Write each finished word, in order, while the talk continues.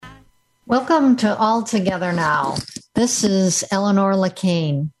Welcome to All Together Now. This is Eleanor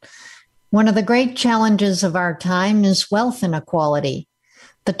Lacane. One of the great challenges of our time is wealth inequality.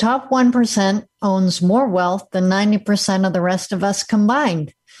 The top 1% owns more wealth than 90% of the rest of us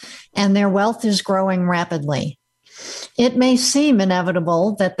combined, and their wealth is growing rapidly. It may seem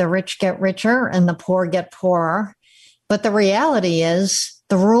inevitable that the rich get richer and the poor get poorer, but the reality is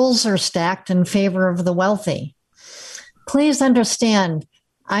the rules are stacked in favor of the wealthy. Please understand,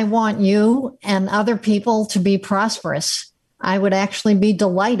 I want you and other people to be prosperous. I would actually be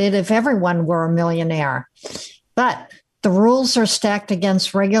delighted if everyone were a millionaire. But the rules are stacked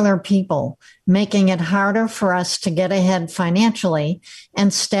against regular people, making it harder for us to get ahead financially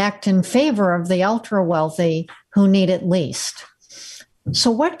and stacked in favor of the ultra wealthy who need it least.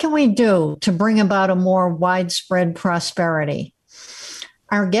 So what can we do to bring about a more widespread prosperity?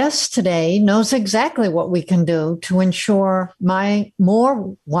 Our guest today knows exactly what we can do to ensure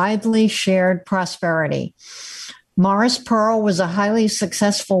more widely shared prosperity. Morris Pearl was a highly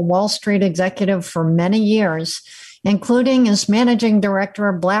successful Wall Street executive for many years, including as managing director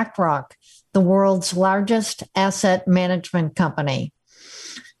of BlackRock, the world's largest asset management company.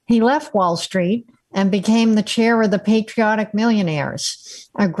 He left Wall Street and became the chair of the Patriotic Millionaires,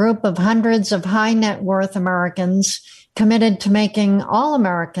 a group of hundreds of high net worth Americans committed to making all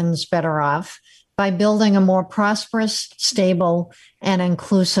Americans better off by building a more prosperous, stable, and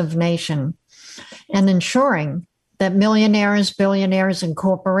inclusive nation, and ensuring that millionaires, billionaires, and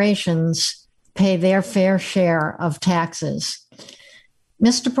corporations pay their fair share of taxes.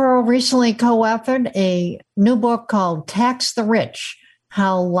 Mr. Pearl recently co-authored a new book called Tax the Rich: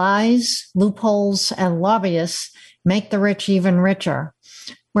 How Lies, Loopholes, and Lobbyists Make the Rich Even Richer,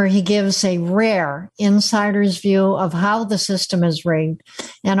 where he gives a rare insider's view of how the system is rigged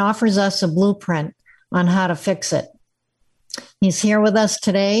and offers us a blueprint on how to fix it. He's here with us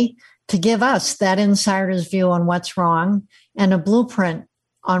today to give us that insider's view on what's wrong and a blueprint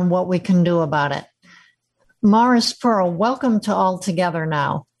on what we can do about it. Morris Pearl, welcome to All Together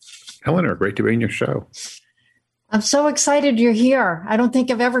Now. Eleanor, great to be on your show. I'm so excited you're here. I don't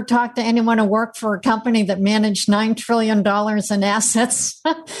think I've ever talked to anyone who worked for a company that managed $9 trillion in assets.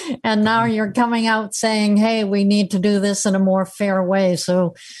 And now you're coming out saying, hey, we need to do this in a more fair way.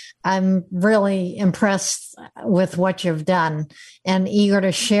 So I'm really impressed with what you've done and eager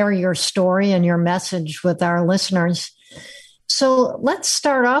to share your story and your message with our listeners. So let's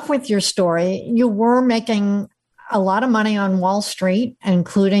start off with your story. You were making a lot of money on Wall Street,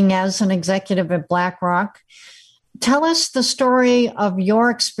 including as an executive at BlackRock. Tell us the story of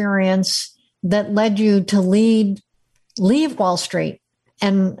your experience that led you to leave Wall Street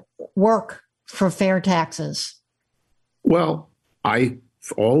and work for fair taxes. Well, I've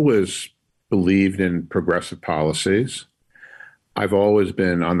always believed in progressive policies. I've always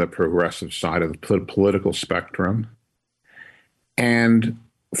been on the progressive side of the political spectrum. And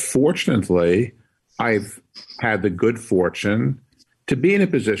fortunately, I've had the good fortune to be in a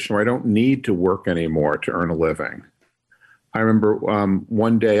position where I don't need to work anymore to earn a living. I remember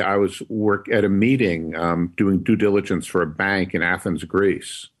one day I was at a meeting doing due diligence for a bank in Athens,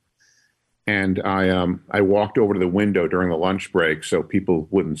 Greece. And I walked over to the window during the lunch break so people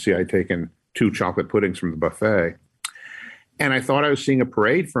wouldn't see I'd taken 2 chocolate puddings from the buffet. And I thought I was seeing a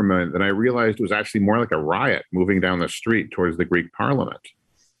parade for a minute, and I realized it was actually more like a riot moving down the street towards the Greek parliament.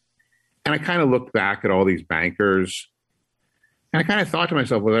 And I kind of looked back at all these bankers, and I kind of thought to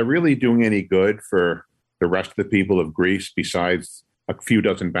myself, was I really doing any good for the rest of the people of Greece besides a few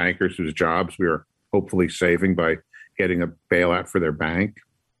dozen bankers whose jobs we were hopefully saving by getting a bailout for their bank?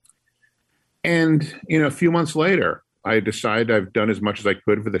 And, a few months later, I decided I've done as much as I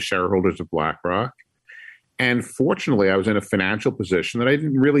could for the shareholders of BlackRock. And fortunately, I was in a financial position that I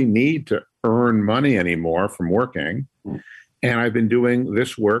didn't really need to earn money anymore from working. And I've been doing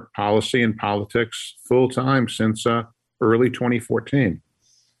this work, policy and politics, full time since early 2014.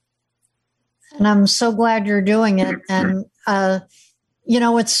 And I'm so glad you're doing it. And,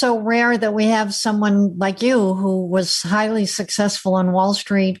 it's so rare that we have someone like you who was highly successful on Wall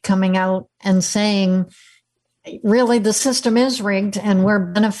Street coming out and saying, really, the system is rigged and we're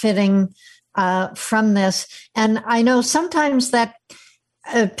benefiting from this. And I know sometimes that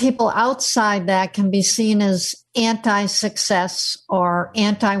people outside that can be seen as anti-success or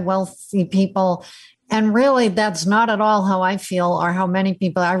anti-wealthy people. And really, that's not at all how I feel or how many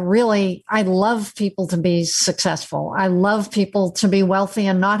people. I love people to be successful. I love people to be wealthy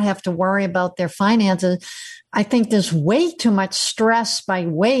and not have to worry about their finances. I think there's way too much stress by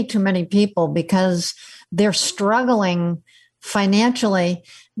way too many people because they're struggling financially.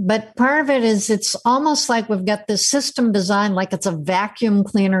 But part of it is it's almost like we've got this system designed like it's a vacuum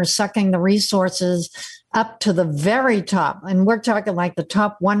cleaner sucking the resources up to the very top. And we're talking like the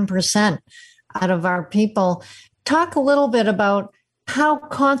top 1% out of our people. Talk a little bit about how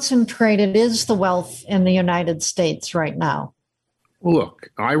concentrated is the wealth in the United States right now? Well, look,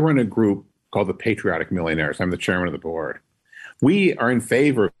 I run a group called the Patriotic Millionaires. I'm the chairman of the board. We are in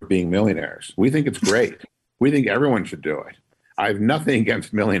favor of being millionaires. We think it's great. We think everyone should do it. I have nothing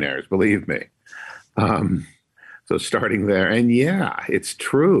against millionaires, believe me. So starting there, and yeah, it's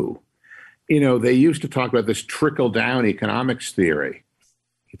true. You know, they used to talk about this trickle-down economics theory.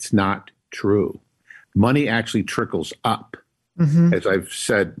 It's not true. Money actually trickles up, as I've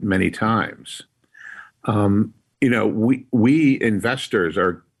said many times. You know, we investors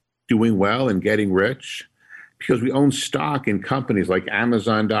are doing well and getting rich because we own stock in companies like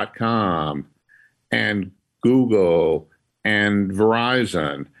Amazon.com and Google and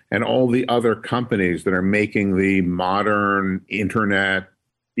Verizon and all the other companies that are making the modern internet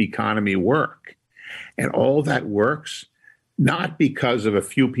economy work. And all that works not because of a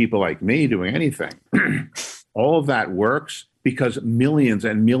few people like me doing anything. All of that works because millions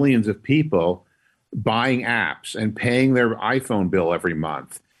and millions of people buying apps and paying their iPhone bill every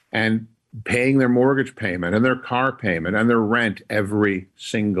month and paying their mortgage payment and their car payment and their rent every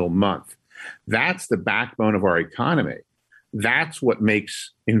single month. That's the backbone of our economy. That's what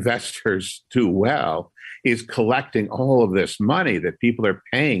makes investors do well, is collecting all of this money that people are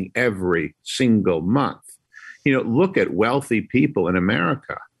paying every single month. You know, look at wealthy people in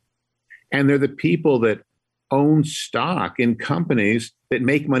America. And they're the people that own stock in companies that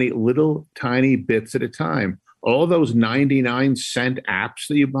make money little tiny bits at a time. All those 99-cent apps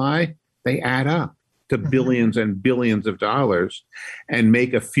that you buy, they add up to billions and billions of dollars and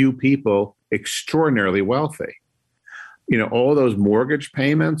make a few people extraordinarily wealthy. You know, all those mortgage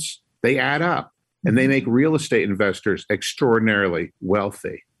payments, they add up and they make real estate investors extraordinarily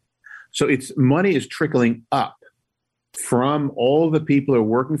wealthy. So it's money is trickling up from all the people who are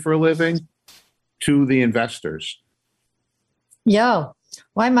working for a living to the investors. Yeah.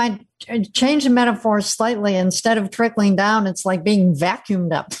 Well, I might change the metaphor slightly. Instead of trickling down, it's like being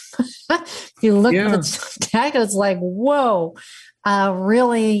vacuumed up. If you look at the tag, it's like, whoa,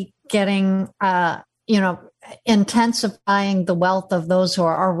 really getting, intensifying the wealth of those who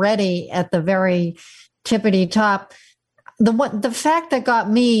are already at the very tippity top. The fact that got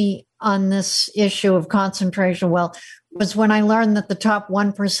me on this issue of concentration wealth was when I learned that the top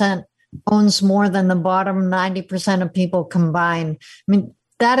 1% owns more than the bottom 90% of people combined. I mean,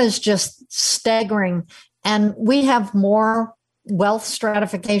 that is just staggering. And we have more wealth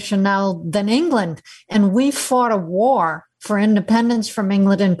stratification now than England. And we fought a war for independence from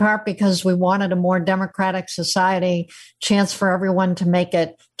England in part because we wanted a more democratic society, chance for everyone to make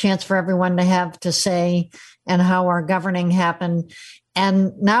it, chance for everyone to have to say and how our governing happened.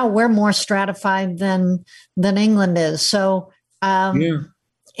 And now we're more stratified than England is. So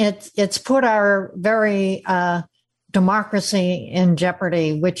it's put our very democracy in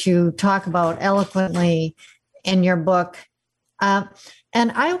jeopardy, which you talk about eloquently in your book. And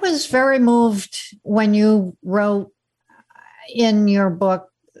I was very moved when you wrote in your book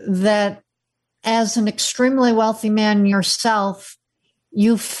that as an extremely wealthy man yourself,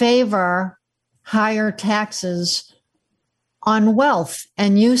 you favor higher taxes on wealth.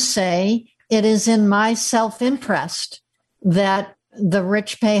 And you say, it is in my self-interest that the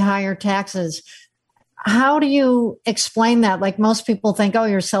rich pay higher taxes. How do you explain that? Like most people think, oh,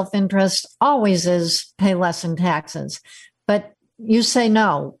 your self-interest always is pay less in taxes. But you say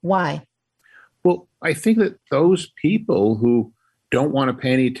no. Why? Well, I think that those people who don't want to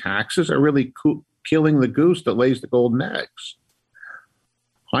pay any taxes are really killing the goose that lays the golden eggs.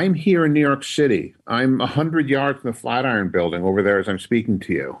 I'm here in New York City. I'm 100 yards from the Flatiron Building over there as I'm speaking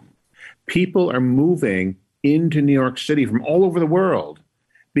to you. People are moving into New York City from all over the world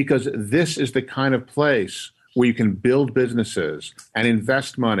because this is the kind of place where you can build businesses and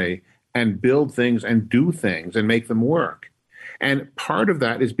invest money and build things and do things and make them work. And part of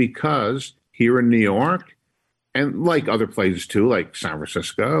that is because here in New York, and like other places too, like San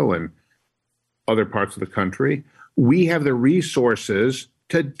Francisco and other parts of the country, we have the resources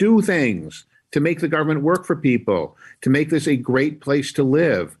to do things, to make the government work for people, to make this a great place to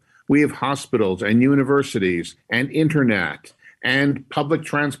live. We have hospitals and universities and internet and public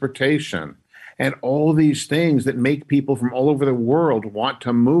transportation and all these things that make people from all over the world want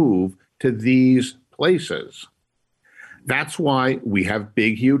to move to these places. That's why we have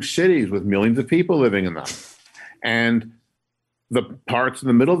big, huge cities with millions of people living in them. And the parts in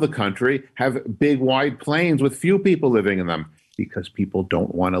the middle of the country have big, wide plains with few people living in them. because people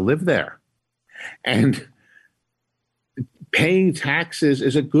don't want to live there. And paying taxes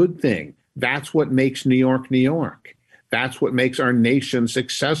is a good thing. That's what makes New York, New York. That's what makes our nation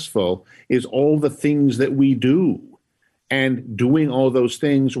successful, is all the things that we do. And doing all those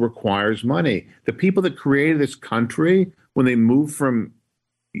things requires money. The people that created this country, when they moved from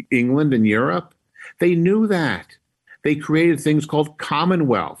England and Europe, they knew that. They created things called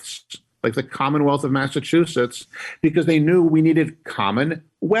commonwealths, like the Commonwealth of Massachusetts, because they knew we needed common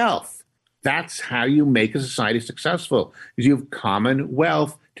wealth. That's how you make a society successful, is you have common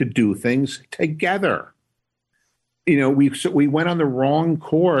wealth to do things together. You know, we went on the wrong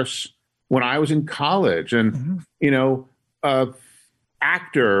course when I was in college, and, you know, an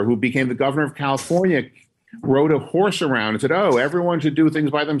actor who became the governor of California rode a horse around and said, oh, everyone should do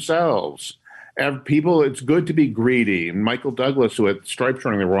things by themselves. People, it's good to be greedy. And Michael Douglas, who had stripes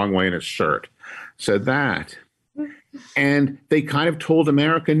running the wrong way in his shirt, said that. And they kind of told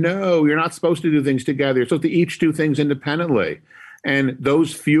America, no, you're not supposed to do things together. You're supposed to each do things independently. And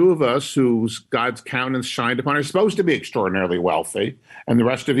those few of us whose God's countenance shined upon are supposed to be extraordinarily wealthy. And the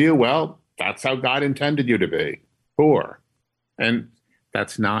rest of you, well, that's how God intended you to be, poor. And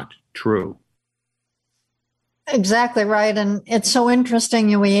that's not true. Exactly right. And it's so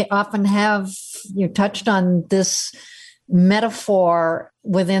interesting. We often have, you touched on this metaphor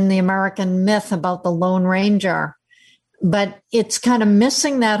within the American myth about the Lone Ranger, but it's kind of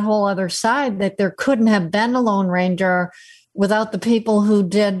missing that whole other side, that there couldn't have been a Lone Ranger without the people who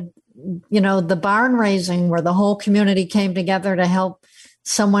did, you know, the barn raising, where the whole community came together to help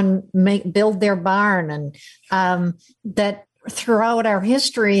someone build their barn. And that throughout our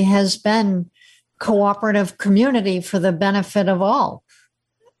history has been cooperative community for the benefit of all.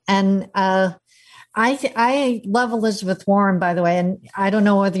 And I love Elizabeth Warren, by the way, and I don't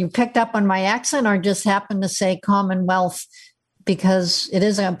know whether you picked up on my accent or just happened to say Commonwealth, because it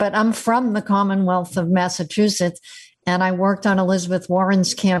is, but I'm from the Commonwealth of Massachusetts, and I worked on Elizabeth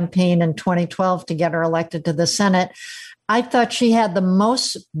Warren's campaign in 2012 to get her elected to the Senate. I thought she had the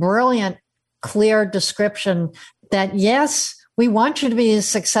most brilliant, clear description that, yes, we want you to be a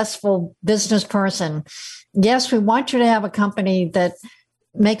successful business person. Yes, we want you to have a company that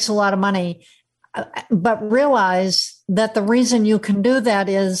makes a lot of money, but realize that the reason you can do that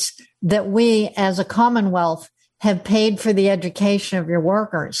is that we, as a Commonwealth, have paid for the education of your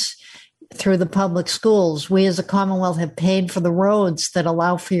workers through the public schools. We, as a Commonwealth, have paid for the roads that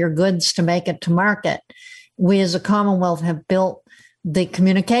allow for your goods to make it to market. We, as a Commonwealth, have built the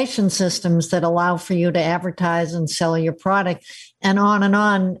communication systems that allow for you to advertise and sell your product, and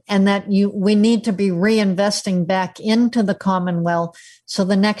on, and that we need to be reinvesting back into the Commonwealth so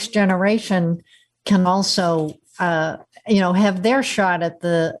the next generation can also, have their shot at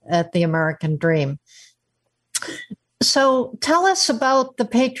the American dream. So tell us about the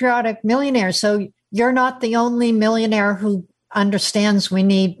Patriotic Millionaire. So you're not the only millionaire who understands we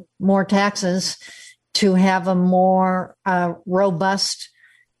need more taxes to have a more robust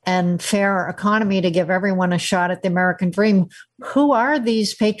and fair economy to give everyone a shot at the American dream. Who are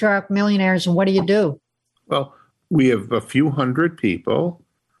these Patriotic Millionaires, and what do you do? Well, we have a few hundred people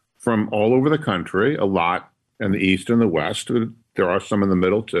from all over the country, a lot in the East and the West. There are some in the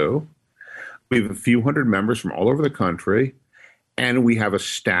middle, too. We have a few hundred members from all over the country, and we have a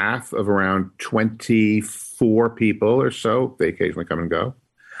staff of around 24 people or so. They occasionally come and go.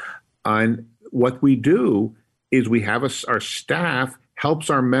 And what we do is we have our staff helps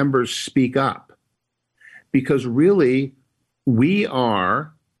our members speak up, because really we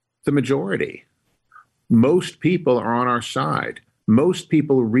are the majority. Most people are on our side. Most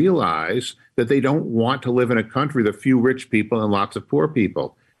people realize that they don't want to live in a country with a few rich people and lots of poor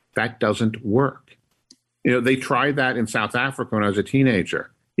people. That doesn't work. You know, they tried that in South Africa when I was a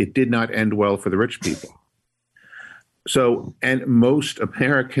teenager. It did not end well for the rich people. So, and most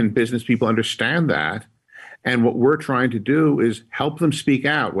American business people understand that. And what we're trying to do is help them speak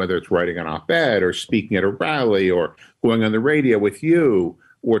out, whether it's writing an op-ed or speaking at a rally or going on the radio with you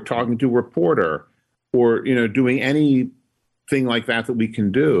or talking to a reporter or, doing anything like that we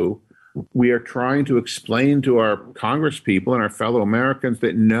can do. We are trying to explain to our Congress people and our fellow Americans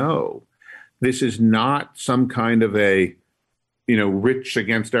that no, this is not some kind of a, rich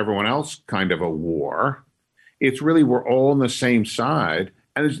against everyone else kind of a war. It's really, we're all on the same side.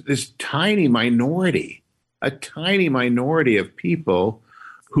 And there's this tiny minority of people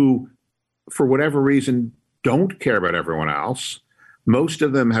who, for whatever reason, don't care about everyone else. Most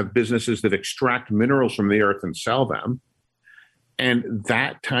of them have businesses that extract minerals from the earth and sell them. And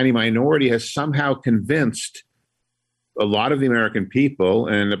that tiny minority has somehow convinced a lot of the American people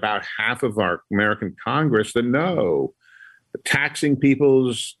and about half of our American Congress that no, taxing people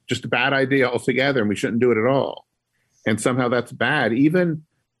is just a bad idea altogether, and we shouldn't do it at all. And somehow that's bad. Even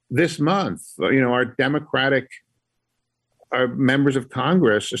this month, our Democratic members of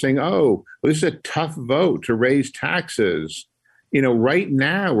Congress are saying, "Oh, this is a tough vote to raise taxes." Right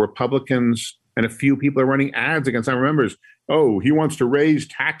now, Republicans and a few people are running ads against our members. "Oh, he wants to raise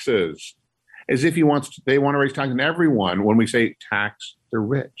taxes," as if they want to raise taxes on everyone. When we say tax the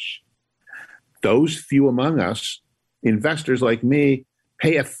rich, those few among us, investors like me,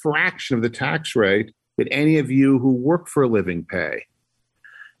 pay a fraction of the tax rate that any of you who work for a living pay.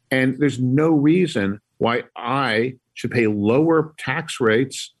 And there's no reason why I should pay lower tax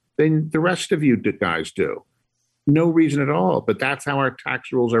rates than the rest of you guys do. No reason at all. But that's how our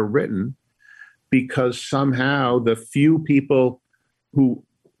tax rules are written, because somehow the few people who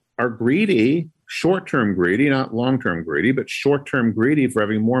are greedy, short-term greedy, not long-term greedy, but short-term greedy for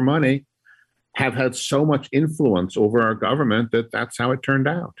having more money, have had so much influence over our government that that's how it turned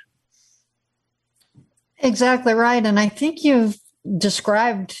out. Exactly right. And I think you've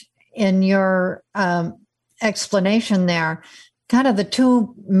described in your explanation there kind of the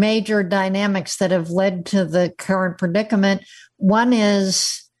two major dynamics that have led to the current predicament. One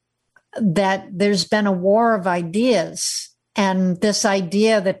is that there's been a war of ideas, and this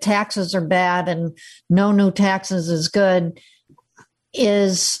idea that taxes are bad and no new taxes is good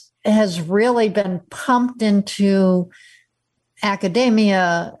has really been pumped into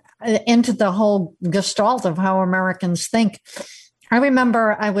academia, into the whole gestalt of how Americans think. I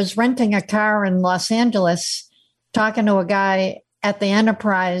remember I was renting a car in Los Angeles, talking to a guy at the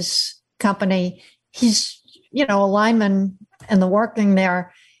Enterprise company. He's, a lineman and the working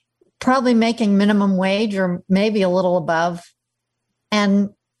there, probably making minimum wage or maybe a little above. And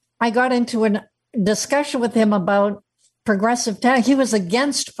I got into a discussion with him about progressive tax. He was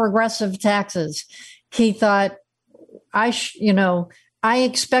against progressive taxes. He thought, I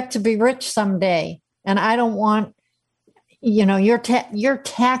expect to be rich someday, and I don't want, you're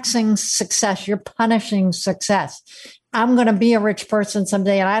taxing success. You're punishing success. I'm going to be a rich person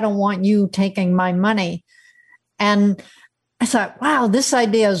someday, and I don't want you taking my money. And I thought, wow, this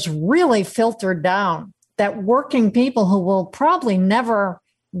idea is really filtered down, that working people who will probably never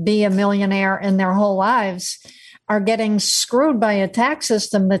be a millionaire in their whole lives are getting screwed by a tax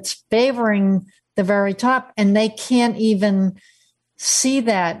system that's favoring the very top, and they can't even see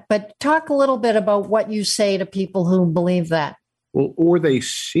that. But talk a little bit about what you say to people who believe that. Well, or they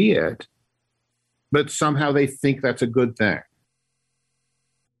see it, but somehow they think that's a good thing.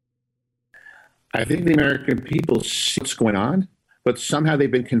 I think the American people see what's going on, but somehow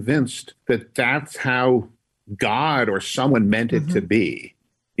they've been convinced that that's how God or someone meant it to be,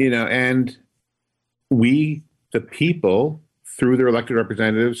 and we, the people, through their elected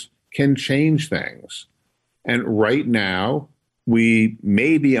representatives, can change things. And right now, we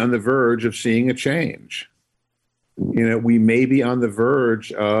may be on the verge of seeing a change. We may be on the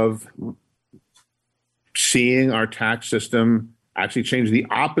verge of seeing our tax system actually change the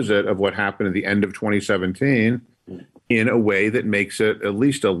opposite of what happened at the end of 2017 in a way that makes it at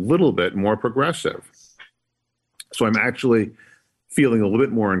least a little bit more progressive. So I'm actually feeling a little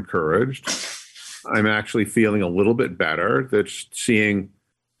bit more encouraged. I'm actually feeling a little bit better, that's seeing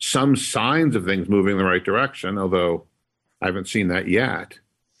some signs of things moving in the right direction, although I haven't seen that yet.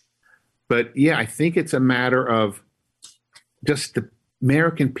 But yeah, I think it's a matter of just the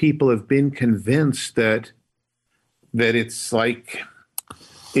American people have been convinced that it's like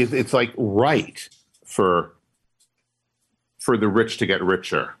right for the rich to get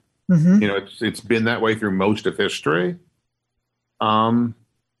richer. It's been that way through most of history. And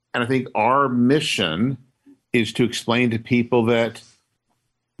I think our mission is to explain to people that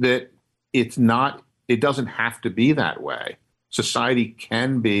it's not, it doesn't have to be that way. Society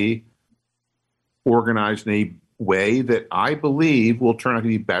can be organized in a way that I believe will turn out to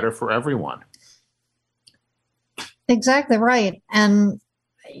be better for everyone. Exactly right. And,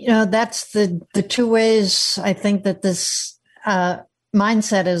 that's the two ways I think that this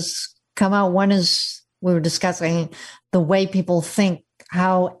mindset has come out. One is we were discussing the way people think,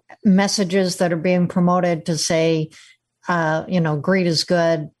 how messages that are being promoted to say, greed is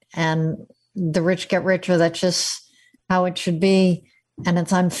good and the rich get richer. That's just how it should be. And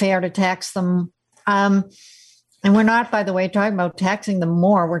it's unfair to tax them. And we're not, by the way, talking about taxing them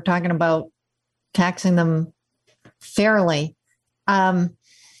more. We're talking about taxing them fairly. Talking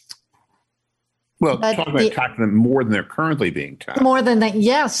about taxing them more than they're currently being taxed. More than that,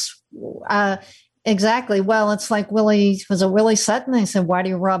 yes. Exactly. Well, it's like Willie Sutton? They said, why do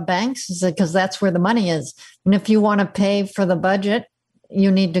you rob banks? He said, because that's where the money is. And if you want to pay for the budget,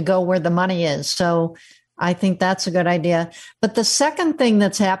 you need to go where the money is. So I think that's a good idea. But the second thing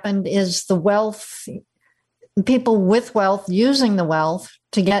that's happened is the wealth, people with wealth using the wealth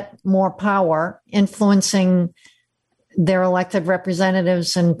to get more power, influencing their elected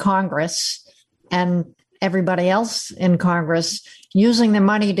representatives in Congress and everybody else in Congress, using their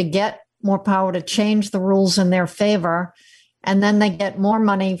money to get more power to change the rules in their favor. And then they get more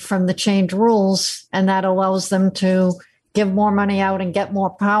money from the changed rules, and that allows them to give more money out and get more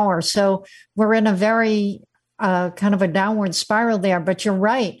power. So we're in a very kind of a downward spiral there. But you're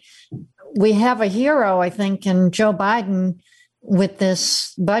right. We have a hero, I think, in Joe Biden with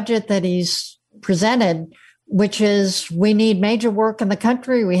this budget that he's presented, which is we need major work in the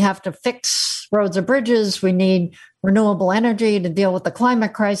country. We have to fix roads and bridges. We need renewable energy to deal with the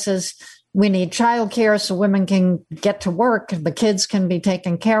climate crisis. We need childcare so women can get to work, the kids can be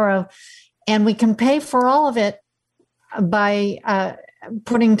taken care of, and we can pay for all of it by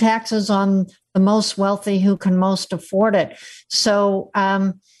putting taxes on the most wealthy who can most afford it. So,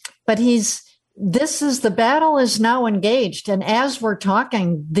 but the battle is now engaged. And as we're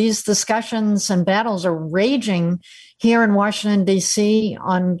talking, these discussions and battles are raging here in Washington, D.C.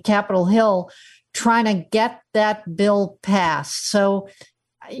 on Capitol Hill, trying to get that bill passed. So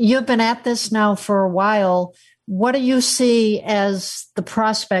you've been at this now for a while. What do you see as the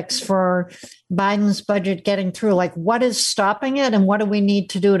prospects for Biden's budget getting through? Like, what is stopping it, and what do we need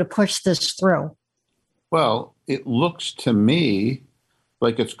to do to push this through? Well, it looks to me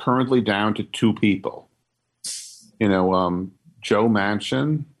like it's currently down to two people. Joe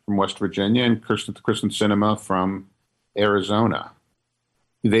Manchin from West Virginia and Kyrsten Sinema from Arizona.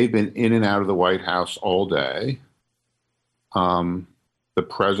 They've been in and out of the White House all day. The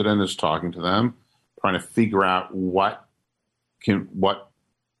president is talking to them, trying to figure out what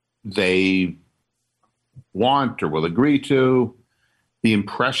they want or will agree to. The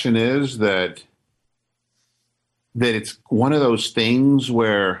impression is that it's one of those things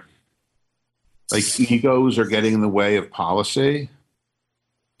where like egos are getting in the way of policy,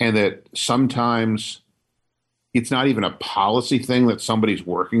 and that sometimes it's not even a policy thing that somebody's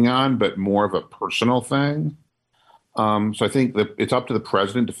working on, but more of a personal thing. So I think that it's up to the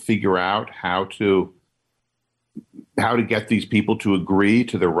president to figure out how to get these people to agree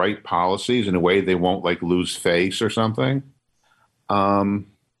to the right policies in a way they won't like lose face or something.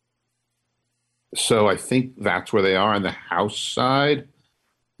 So I think that's where they are. On the House side,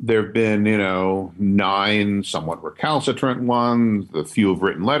 there have been, 9 somewhat recalcitrant ones. A few have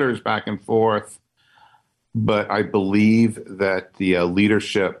written letters back and forth. But I believe that the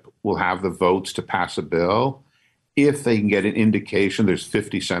leadership will have the votes to pass a bill if they can get an indication there's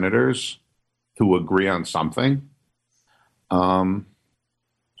 50 senators who agree on something. So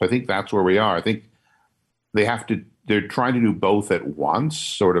I think that's where we are. I think they're trying to do both at once,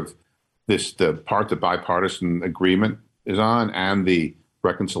 sort of the part that bipartisan agreement is on and the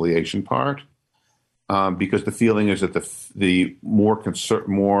reconciliation part, because the feeling is that the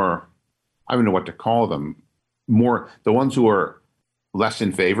more, I don't know what to call them, the ones who are less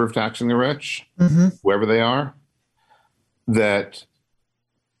in favor of taxing the rich, whoever they are, that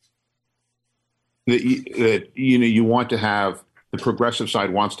you want to have, the progressive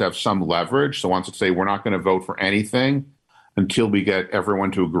side wants to have some leverage, so wants to say we're not going to vote for anything until we get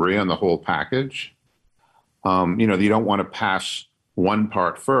everyone to agree on the whole package. You don't want to pass one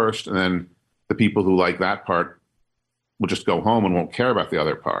part first, and then the people who like that part will just go home and won't care about the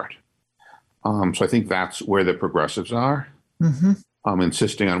other part. So I think that's where the progressives are,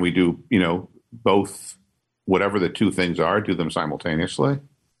 insisting on we do, both, whatever the two things are, do them simultaneously.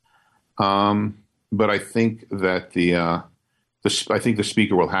 But I think that I think the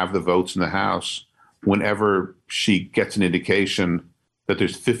speaker will have the votes in the House whenever she gets an indication that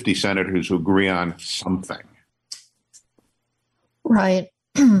there's 50 senators who agree on something. Right.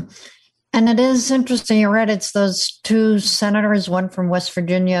 And it is interesting. You read it's those 2 senators, one from West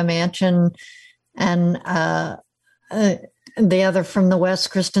Virginia, Manchin, and the other from the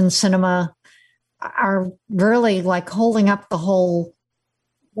West, Kyrsten Sinema, are really like holding up the whole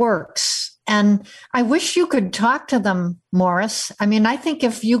works. And I wish you could talk to them, Morris. I mean, I think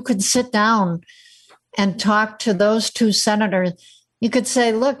if you could sit down and talk to those 2 senators, you could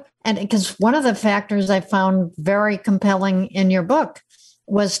say, look, and because one of the factors I found very compelling in your book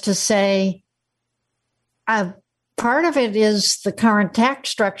was to say, part of it is the current tax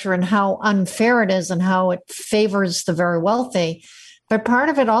structure and how unfair it is and how it favors the very wealthy. But part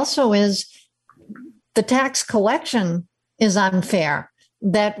of it also is the tax collection is unfair.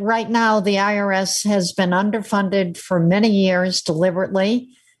 That right now the IRS has been underfunded for many years deliberately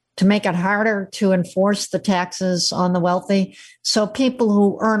to make it harder to enforce the taxes on the wealthy. So people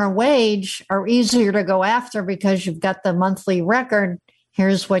who earn a wage are easier to go after because you've got the monthly record.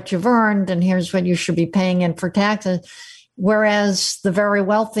 Here's what you've earned and here's what you should be paying in for taxes. Whereas the very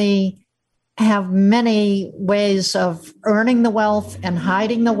wealthy have many ways of earning the wealth and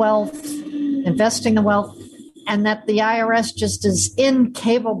hiding the wealth, investing the wealth, and that the IRS just is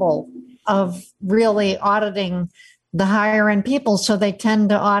incapable of really auditing the higher end people. So they tend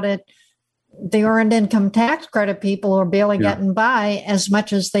to audit the earned income tax credit people who are barely getting by as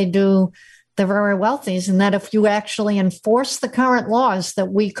much as they do the very wealthies. And that if you actually enforce the current laws,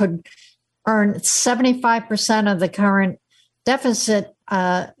 that we could earn 75% of the current deficit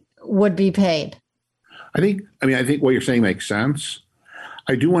would be paid. I think what you're saying makes sense.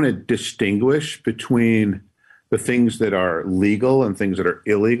 I do want to distinguish between the things that are legal and things that are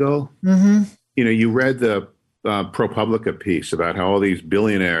illegal. Mm-hmm. You read the ProPublica piece about how all these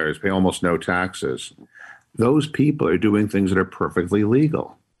billionaires pay almost no taxes. Those people are doing things that are perfectly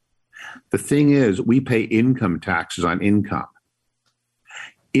legal. The thing is, we pay income taxes on income.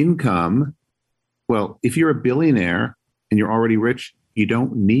 Well, if you're a billionaire and you're already rich, you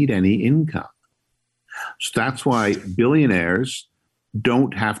don't need any income. So that's why billionaires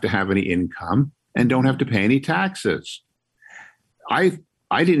don't have to have any income and don't have to pay any taxes. I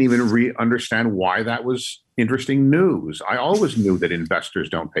didn't even understand why that was interesting news. I always knew that investors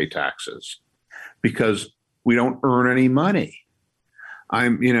don't pay taxes because we don't earn any money.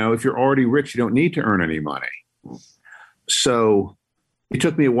 If you're already rich, you don't need to earn any money. So it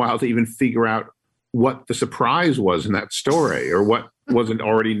took me a while to even figure out what the surprise was in that story or what wasn't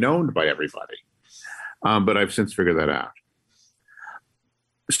already known by everybody. But I've since figured that out.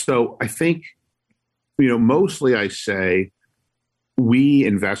 So I think, mostly I say we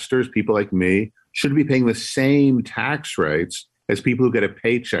investors, people like me, should be paying the same tax rates as people who get a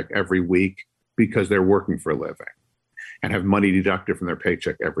paycheck every week because they're working for a living and have money deducted from their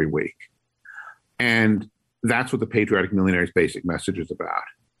paycheck every week. And that's what the Patriotic Millionaire's basic message is about.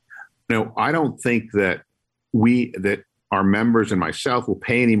 I don't think that our members and myself will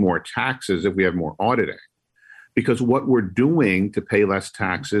pay any more taxes if we have more auditing, because what we're doing to pay less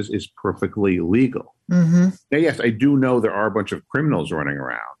taxes is perfectly legal. Mm-hmm. Now, yes, I do know there are a bunch of criminals running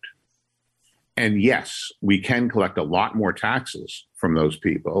around. And yes, we can collect a lot more taxes from those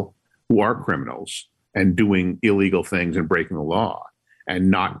people who are criminals and doing illegal things and breaking the law and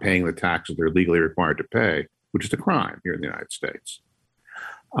not paying the taxes they're legally required to pay, which is a crime here in the United States.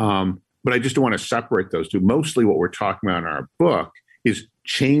 But I just don't want to separate those two. Mostly what we're talking about in our book is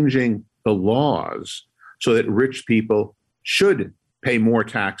changing the laws so that rich people should pay more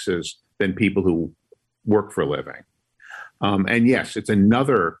taxes than people who work for a living. And yes, it's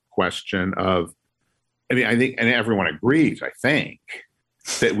another question of, I think, and everyone agrees, I think,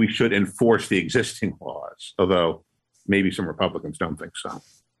 that we should enforce the existing laws, although maybe some Republicans don't think so.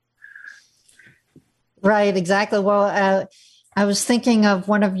 Right, exactly. Well, I was thinking of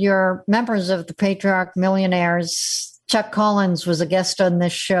one of your members of the Patriotic Millionaires. Chuck Collins was a guest on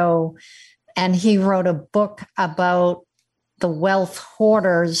this show, and he wrote a book about the wealth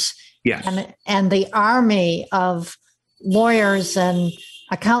hoarders. Yes. And the army of lawyers and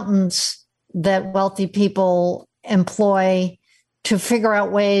accountants that wealthy people employ to figure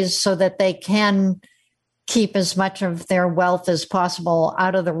out ways so that they can keep as much of their wealth as possible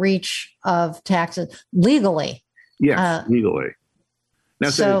out of the reach of taxes legally. Yes, legally.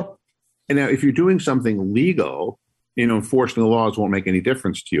 Now, now, if you're doing something legal, enforcing the laws won't make any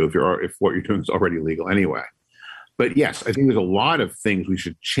difference to you if what you're doing is already legal anyway. But yes, I think there's a lot of things we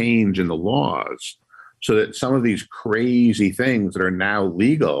should change in the laws so that some of these crazy things that are now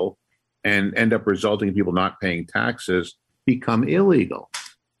legal and end up resulting in people not paying taxes become illegal,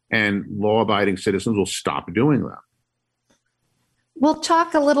 and law-abiding citizens will stop doing them. We'll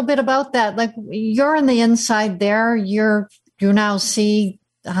talk a little bit about that. Like, you're on the inside there. You now see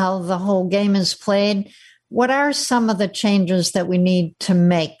how the whole game is played. What are some of the changes that we need to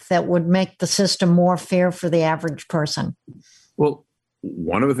make that would make the system more fair for the average person? Well,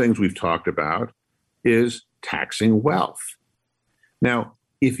 one of the things we've talked about is taxing wealth. Now,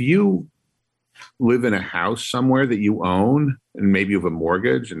 if you live in a house somewhere that you own, and maybe you have a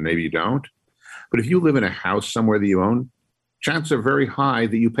mortgage and maybe you don't, but if you live in a house somewhere that you own, chances are very high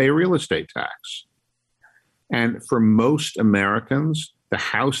that you pay a real estate tax. And for most Americans, the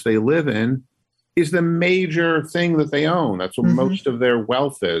house they live in is the major thing that they own. That's what most of their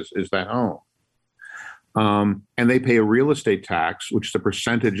wealth is that home. And they pay a real estate tax, which is a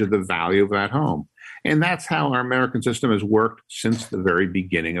percentage of the value of that home. And that's how our American system has worked since the very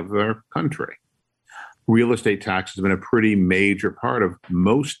beginning of our country. real estate tax has been a pretty major part of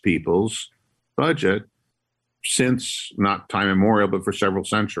most people's budget since not time immemorial, but for several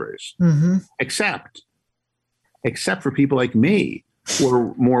centuries, except for people like me who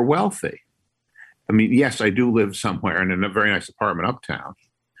are more wealthy. I mean, yes, I do live somewhere in a very nice apartment uptown,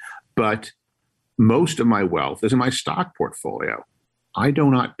 but most of my wealth is in my stock portfolio. I do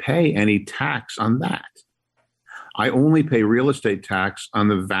not pay any tax on that. I only pay real estate tax on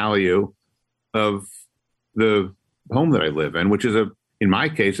the value of the home that I live in, which is, in my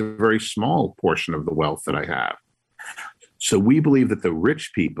case, a very small portion of the wealth that I have. So we believe that the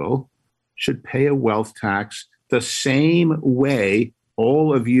rich people should pay a wealth tax the same way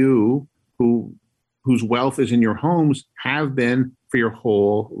all of you whose wealth is in your homes have been for your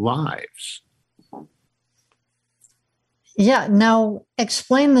whole lives. Yeah. Now,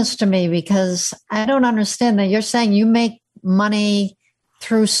 explain this to me, because I don't understand that. You're saying you make money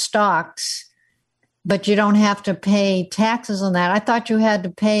through stocks, but you don't have to pay taxes on that. I thought you had to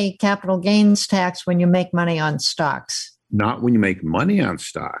pay capital gains tax when you make money on stocks. Not when you make money on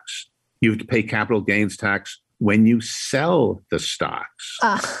stocks. You have to pay capital gains tax when you sell the stocks.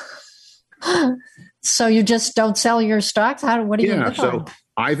 So you just don't sell your stocks? What do you live so on?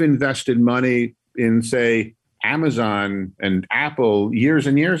 I've invested money in, say, Amazon and Apple years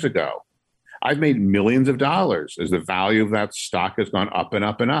and years ago. I've made millions of dollars as the value of that stock has gone up and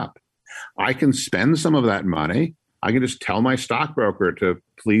up and up. I can spend some of that money. I can just tell my stockbroker to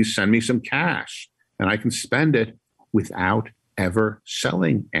please send me some cash, and I can spend it without ever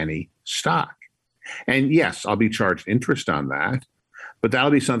selling any stock. And yes, I'll be charged interest on that, but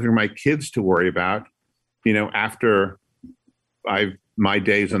that'll be something for my kids to worry about, after my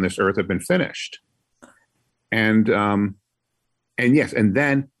days on this earth have been finished. And yes, and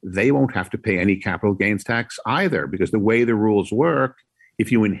then they won't have to pay any capital gains tax either, because the way the rules work,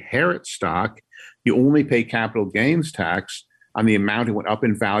 if you inherit stock, you only pay capital gains tax on the amount it went up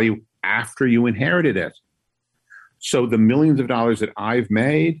in value after you inherited it. So the millions of dollars that I've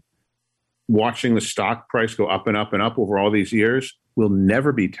made watching the stock price go up and up and up over all these years will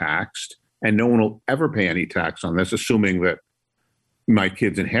never be taxed, and no one will ever pay any tax on this, assuming that my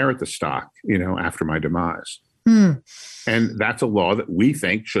kids inherit the stock, after my demise. And that's a law that we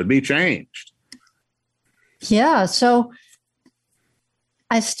think should be changed. Yeah. So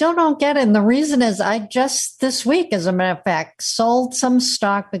I still don't get it. And the reason is I just this week, as a matter of fact, sold some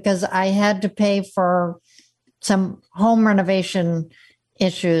stock because I had to pay for some home renovation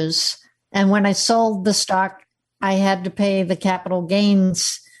issues. And when I sold the stock, I had to pay the capital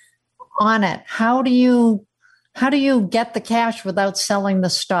gains on it. How do you get the cash without selling the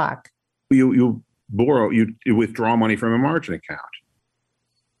stock? You withdraw money from a margin account.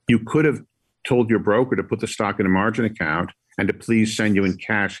 You could have told your broker to put the stock in a margin account and to please send you in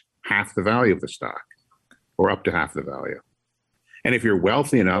cash half the value of the stock, or up to half the value. And if you're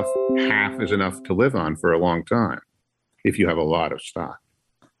wealthy enough, half is enough to live on for a long time if you have a lot of stock.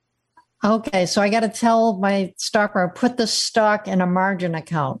 Okay, so I got to tell my stockbroker, put the stock in a margin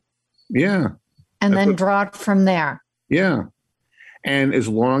account. Yeah. And then draw it from there. Yeah. And as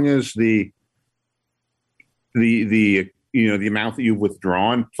long as the amount that you've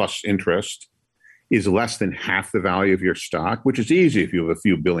withdrawn plus interest is less than half the value of your stock, which is easy if you have a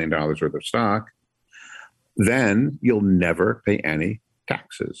few $1 billion worth of stock, then you'll never pay any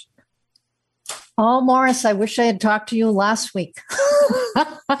taxes. Oh, Morris, I wish I had talked to you last week.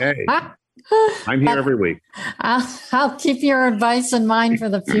 Hey, I'm here every week. I'll keep your advice in mind for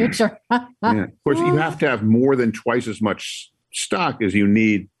the future. Yeah. Of course, you have to have more than twice as much stock as you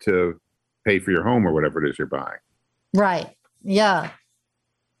need to pay for your home or whatever it is you're buying. Right. Yeah.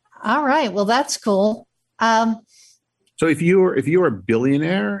 All right. Well, that's cool. So if you're a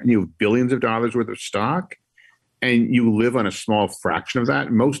billionaire and you have billions of dollars worth of stock and you live on a small fraction of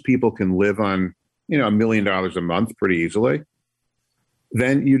that, most people can live on, $1 million a month pretty easily,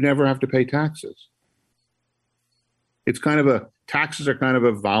 then you never have to pay taxes. Taxes are kind of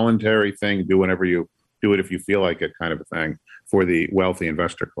a voluntary thing. Do whenever you do it if you feel like it, kind of a thing for the wealthy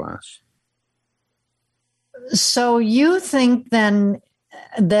investor class. So you think then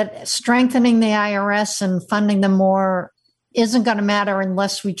that strengthening the IRS and funding them more isn't going to matter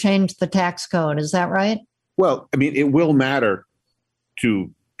unless we change the tax code. Is that right? Well, it will matter to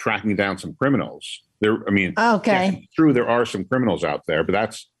tracking down some criminals. Okay. Yes, it's true, there are some criminals out there, but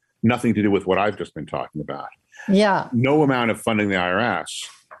that's nothing to do with what I've just been talking about. Yeah. No amount of funding the IRS,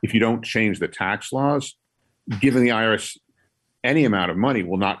 if you don't change the tax laws, giving the IRS any amount of money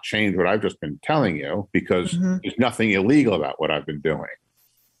will not change what I've just been telling you, because there's nothing illegal about what I've been doing.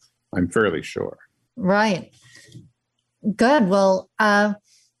 I'm fairly sure. Right. Good. Well,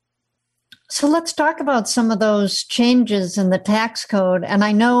 So let's talk about some of those changes in the tax code. And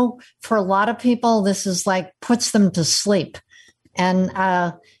I know for a lot of people, this is like puts them to sleep. And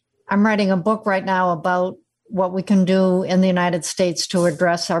I'm writing a book right now about what we can do in the United States to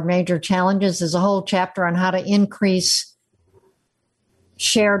address our major challenges. There's a whole chapter on how to increase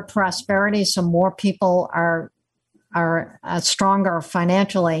shared prosperity so more people are stronger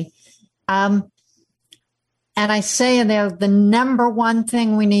financially. And I say the number one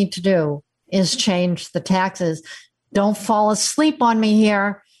thing we need to do is change the taxes. Don't fall asleep on me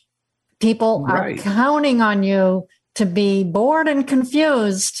here. People are counting on you to be bored and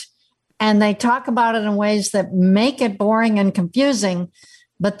confused, and they talk about it in ways that make it boring and confusing.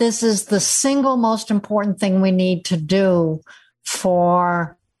 But this is the single most important thing we need to do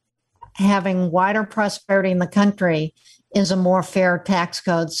for having wider prosperity in the country is a more fair tax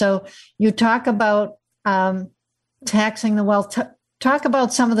code. So you talk about taxing the wealth. Talk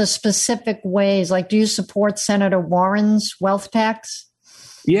about some of the specific ways. Like, do you support Senator Warren's wealth tax?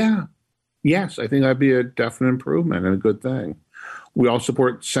 Yeah. Yes, I think that'd be a definite improvement and a good thing. We all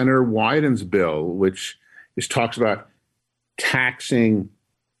support Senator Wyden's bill, which talks about taxing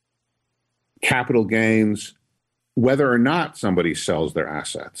capital gains, whether or not somebody sells their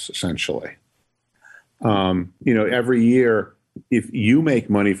assets, essentially. Every year, if you make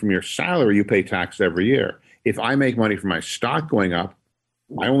money from your salary, you pay tax every year. If I make money from my stock going up,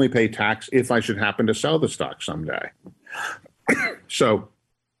 I only pay tax if I should happen to sell the stock someday. So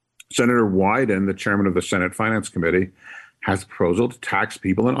Senator Wyden, the chairman of the Senate Finance Committee, has a proposal to tax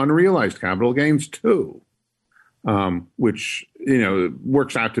people in unrealized capital gains too, which,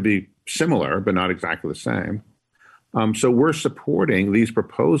 works out to be similar, but not exactly the same. So we're supporting these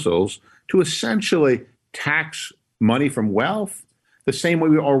proposals to essentially tax money from wealth the same way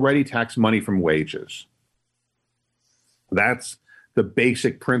we already tax money from wages. That's the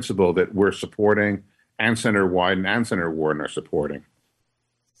basic principle that we're supporting, and Senator Wyden and Senator Warren are supporting,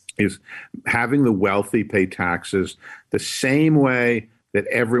 is having the wealthy pay taxes the same way that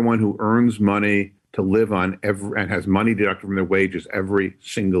everyone who earns money to live on and has money deducted from their wages every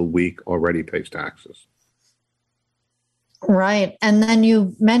single week already pays taxes. Right. And then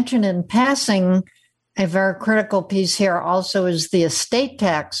you mentioned in passing a very critical piece here also is the estate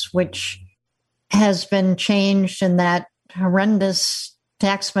tax, which has been changed in that horrendous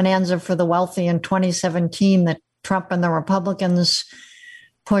tax bonanza for the wealthy in 2017 that Trump and the Republicans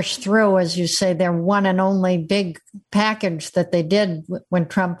pushed through. As you say, their one and only big package that they did when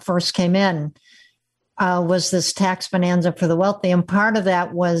Trump first came in was this tax bonanza for the wealthy. And part of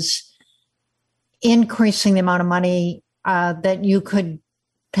that was increasing the amount of money that you could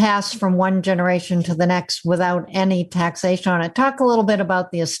pass from one generation to the next without any taxation on it. Talk a little bit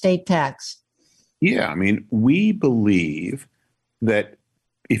about the estate tax. Yeah, we believe that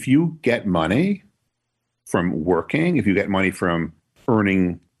if you get money from working, if you get money from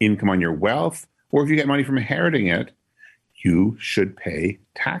earning income on your wealth, or if you get money from inheriting it, you should pay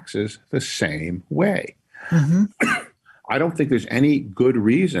taxes the same way. Mm-hmm. I don't think there's any good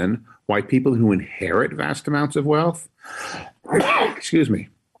reason why people who inherit vast amounts of wealth, excuse me,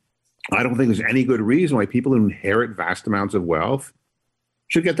 I don't think there's any good reason why people who inherit vast amounts of wealth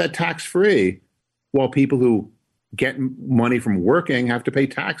should get that tax-free, while people who get money from working have to pay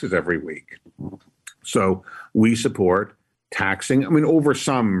taxes every week. So we support taxing, over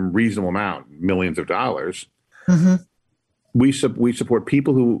some reasonable amount, millions of dollars. Mm-hmm. We support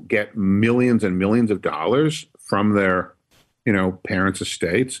people who get millions and millions of dollars from their, parents'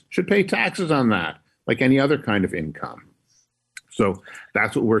 estates should pay taxes on that, like any other kind of income. So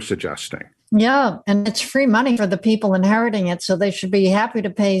that's what we're suggesting. Yeah, and it's free money for the people inheriting it, so they should be happy to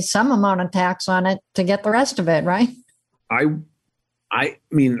pay some amount of tax on it to get the rest of it, right? I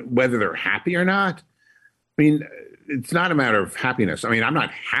mean, whether they're happy or not, it's not a matter of happiness. I'm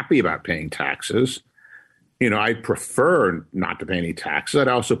not happy about paying taxes. I prefer not to pay any taxes. I'd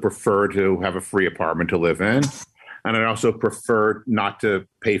also prefer to have a free apartment to live in. And I'd also prefer not to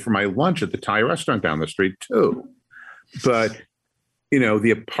pay for my lunch at the Thai restaurant down the street too. But,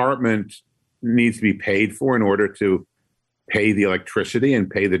 the apartment needs to be paid for in order to pay the electricity and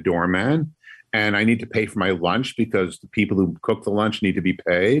pay the doorman. And I need to pay for my lunch because the people who cook the lunch need to be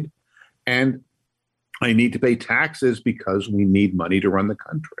paid. And I need to pay taxes because we need money to run the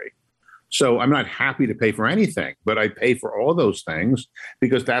country. So I'm not happy to pay for anything, but I pay for all those things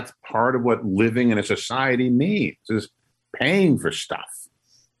because that's part of what living in a society means, is paying for stuff.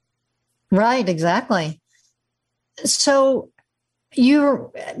 Right, exactly. So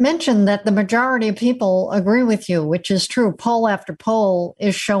you mentioned that the majority of people agree with you, which is true. Poll after poll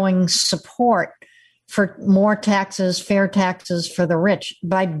is showing support for more taxes, fair taxes for the rich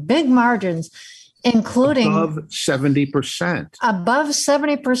by big margins, including above 70%. Above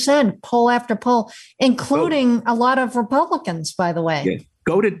 70%, poll after poll, including a lot of Republicans, by the way. Yeah.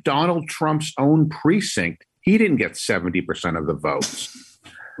 Go to Donald Trump's own precinct. He didn't get 70% of the votes.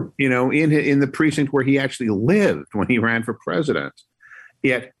 In the precinct where he actually lived when he ran for president.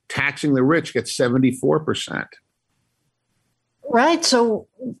 Yet taxing the rich gets 74%. Right. So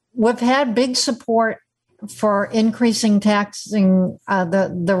we've had big support for increasing taxing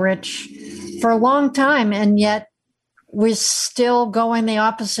the rich for a long time, and yet we're still going the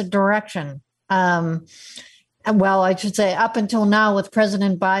opposite direction. Well, I should say up until now with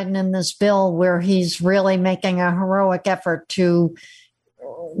President Biden in this bill, where he's really making a heroic effort to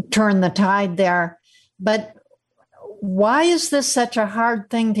turn the tide there. But why is this such a hard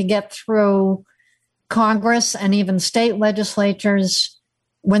thing to get through Congress and even state legislatures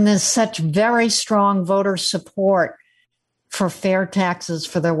when there's such very strong voter support for fair taxes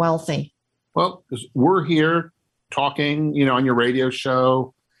for the wealthy? Well, we're here talking, on your radio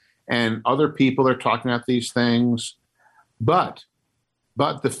show, and other people are talking about these things. But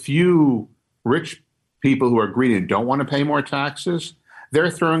the few rich people who are greedy and don't want to pay more taxes, they're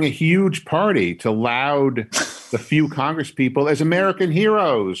throwing a huge party to laud the few Congress people as American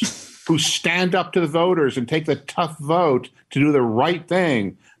heroes who stand up to the voters and take the tough vote to do the right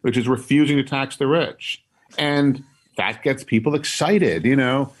thing, which is refusing to tax the rich. And that gets people excited.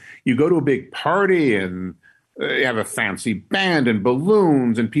 You go to a big party and you have a fancy band and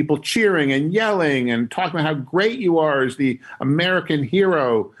balloons and people cheering and yelling and talking about how great you are as the American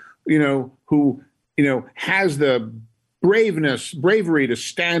hero, who, has the bravery to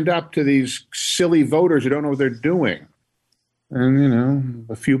stand up to these silly voters who don't know what they're doing. And,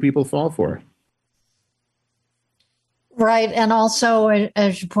 a few people fall for it. Right. And also,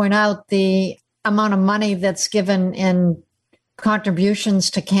 as you point out, the amount of money that's given in contributions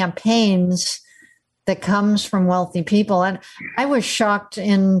to campaigns that comes from wealthy people. And I was shocked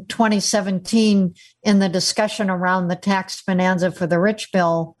in 2017 in the discussion around the tax bonanza for the rich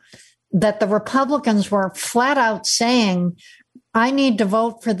bill that the Republicans were flat out saying, I need to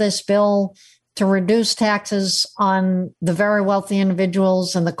vote for this bill to reduce taxes on the very wealthy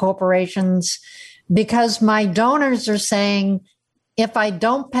individuals and the corporations, because my donors are saying, if I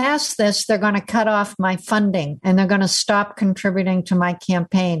don't pass this, they're going to cut off my funding and they're going to stop contributing to my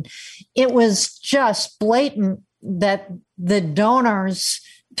campaign. It was just blatant that the donors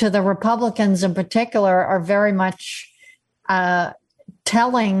to the Republicans in particular are very much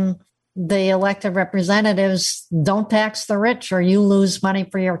telling the elected representatives, don't tax the rich or you lose money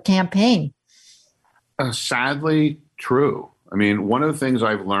for your campaign. Sadly true. I mean, one of the things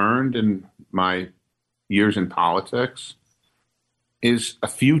I've learned in my years in politics is a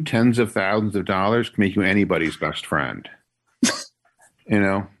few tens of thousands of dollars can make you anybody's best friend.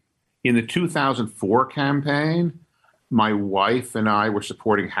 In the 2004 campaign, my wife and I were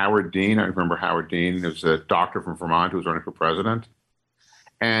supporting Howard Dean. I remember Howard Dean. He was a doctor from Vermont who was running for president.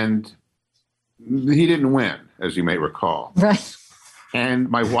 And he didn't win, as you may recall. Right. And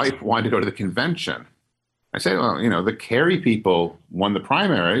my wife wanted to go to the convention. I said, well, the Kerry people won the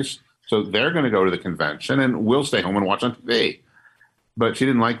primaries, so they're going to go to the convention and we'll stay home and watch on TV. But she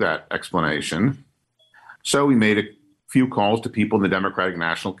didn't like that explanation. So we made a few calls to people in the Democratic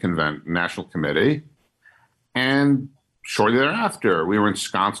National Committee. And shortly thereafter, we were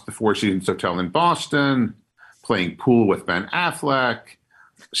ensconced at the Four Seasons Hotel in Boston, playing pool with Ben Affleck,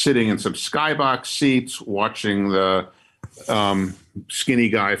 sitting in some skybox seats, watching the skinny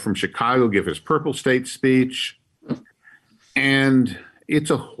guy from Chicago give his Purple State speech. And it's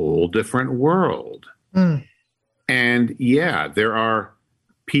a whole different world. Mm. And yeah, there are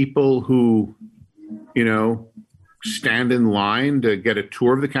people who, stand in line to get a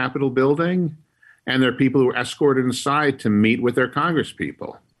tour of the Capitol building. And there are people who are escorted inside to meet with their Congress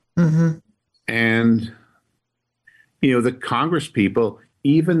people. Mm-hmm. And, the Congress people,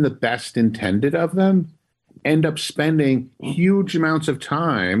 even the best intended of them, end up spending huge amounts of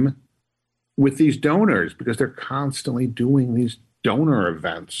time with these donors because they're constantly doing these donor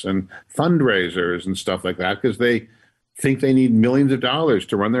events and fundraisers and stuff like that because they think they need millions of dollars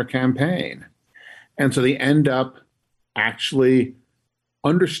to run their campaign. And so they end up actually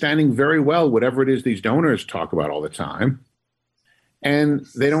understanding very well whatever it is these donors talk about all the time. And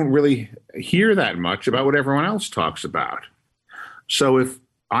they don't really hear that much about what everyone else talks about. So if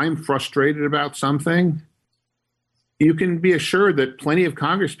I'm frustrated about something, you can be assured that plenty of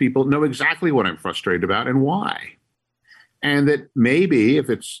Congress people know exactly what I'm frustrated about and why. And that maybe if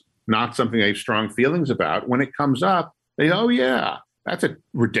it's not something I have strong feelings about, when it comes up, they go, oh, yeah, That's a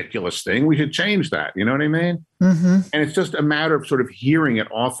ridiculous thing. We should change that. You know what I mean? Mm-hmm. And it's just a matter of sort of hearing it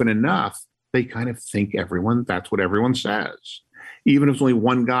often enough. They kind of think that's what everyone says. Even if it's only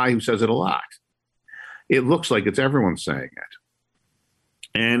one guy who says it a lot, it looks like it's everyone saying it.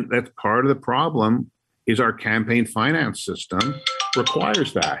 And that's part of the problem is our campaign finance system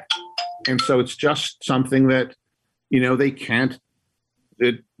requires that. And so it's just something that, they can't,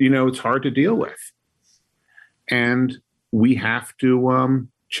 it's hard to deal with. And we have to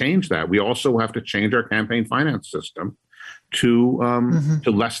change that. We also have to change our campaign finance system to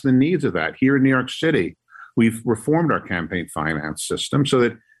lessen the needs of that. Here in New York City, we've reformed our campaign finance system so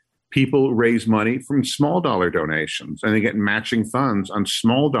that people raise money from small dollar donations, and they get matching funds on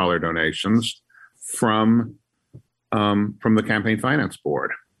small dollar donations from the Campaign Finance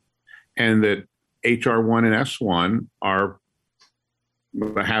Board, and that HR1 and S1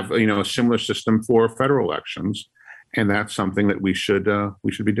 have a similar system for federal elections. And that's something that we should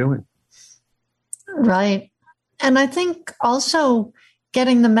be doing. Right. And I think also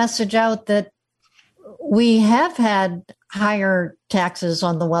getting the message out that we have had higher taxes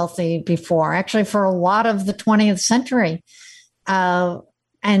on the wealthy before, actually for a lot of the 20th century. And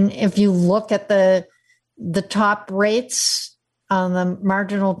if you look at the top rates on the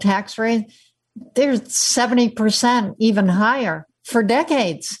marginal tax rate, they're 70%, even higher for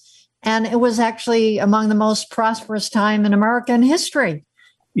decades. And it was actually among the most prosperous time in American history.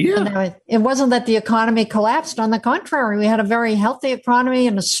 Yeah. It wasn't that the economy collapsed. On the contrary, we had a very healthy economy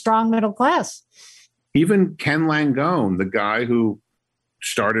and a strong middle class. Even Ken Langone, the guy who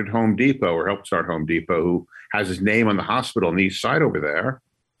started Home Depot or helped start Home Depot, who has his name on the hospital on the east side over there,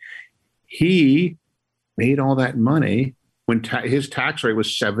 he made all that money when his tax rate was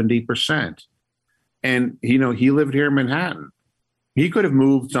 70%. And, he lived here in Manhattan. He could have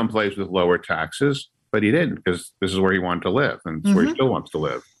moved someplace with lower taxes, but he didn't, because this is where he wanted to live, and it's where he still wants to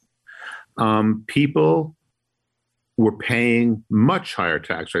live. People were paying much higher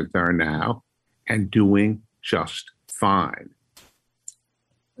tax rates than they are now and doing just fine.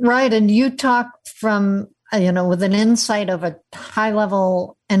 Right. And you talk from, with an insight of a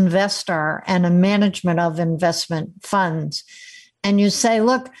high-level investor and a management of investment funds. And you say,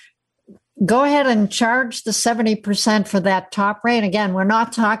 look, go ahead and charge the 70% for that top rate. Again, we're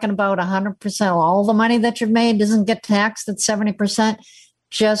not talking about 100%. All the money that you've made doesn't get taxed at 70%,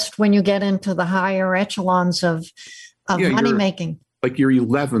 just when you get into the higher echelons of money making. Like your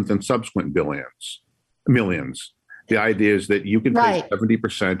 11th and subsequent millions. The idea is that you can pay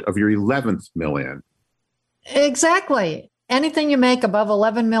 70% of your 11th million. Exactly. Anything you make above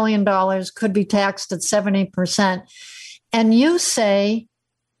 $11 million could be taxed at 70%. And you say,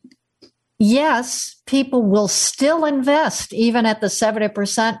 yes, people will still invest even at the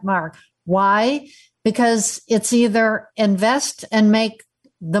 70% mark. Why? Because it's either invest and make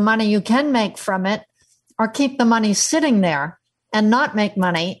the money you can make from it, or keep the money sitting there and not make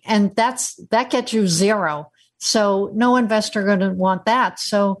money. And that gets you zero. So no investor going to want that.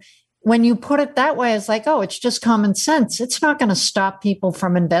 So when you put it that way, it's like, oh, it's just common sense. It's not going to stop people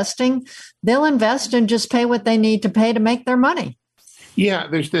from investing. They'll invest and just pay what they need to pay to make their money. Yeah,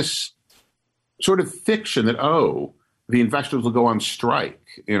 there's this sort of fiction that, the investors will go on strike,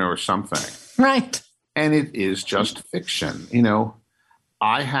 or something. Right. And it is just fiction.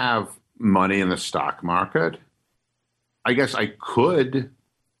 I have money in the stock market. I guess I could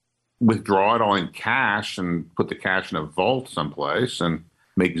withdraw it all in cash and put the cash in a vault someplace and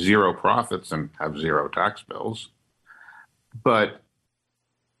make zero profits and have zero tax bills. But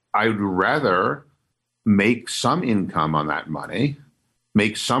I'd rather make some income on that money,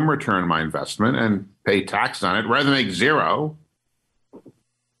 make some return on my investment, and pay taxes on it rather than make zero.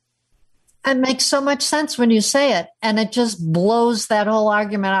 It makes so much sense when you say it. And it just blows that whole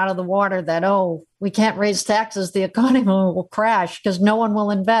argument out of the water that, we can't raise taxes, the economy will crash because no one will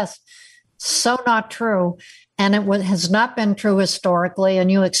invest. So not true. And it has not been true historically.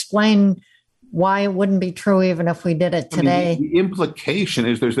 And you explain why it wouldn't be true even if we did it today. The implication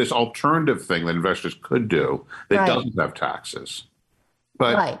is there's this alternative thing that investors could do that doesn't have taxes.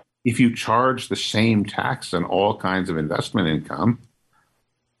 But if you charge the same tax on all kinds of investment income,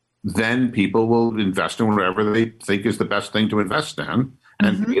 then people will invest in whatever they think is the best thing to invest in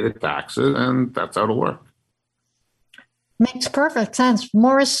and pay the taxes, and that's how it'll work. Makes perfect sense.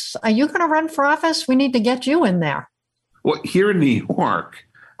 Morris, are you going to run for office? We need to get you in there. Well, here in New York,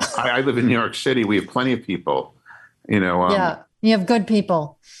 I live in New York City. We have plenty of people, yeah, you have good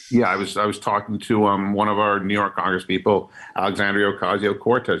people. Yeah, I was talking to one of our New York Congress people, Alexandria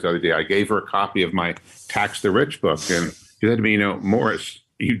Ocasio-Cortez, the other day. I gave her a copy of my Tax the Rich book, and she said to me, Morris,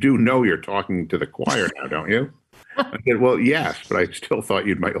 you do know you're talking to the choir now, don't you? I said, well, yes, but I still thought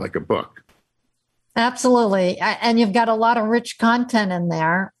you might like a book. Absolutely. And you've got a lot of rich content in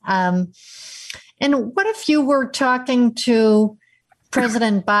there. And what if you were talking to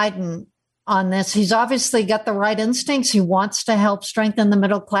President Biden on this? He's obviously got the right instincts. He wants to help strengthen the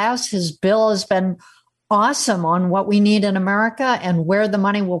middle class. His bill has been awesome on what we need in America and where the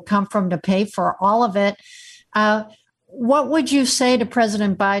money will come from to pay for all of it. What would you say to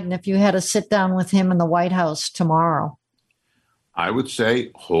President Biden if you had to sit down with him in the White House tomorrow? I would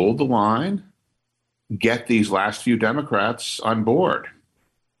say hold the line, get these last few Democrats on board,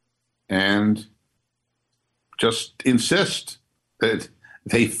 and just insist that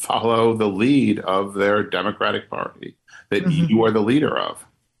they follow the lead of their Democratic Party that you are the leader of.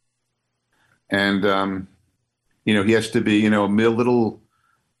 And, he has to be, a little,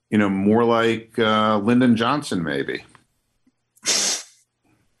 more like Lyndon Johnson, maybe.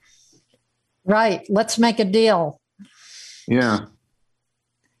 Right. Let's make a deal. Yeah.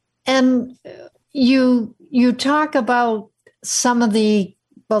 And you talk about some of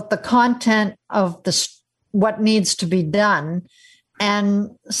both the content of what needs to be done and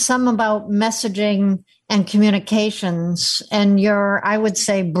some about messaging and communications. And you're, I would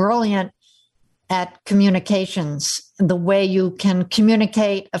say, brilliant at communications, the way you can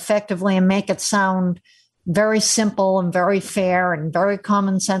communicate effectively and make it sound very simple and very fair and very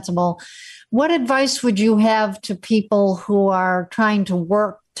commonsensible. What advice would you have to people who are trying to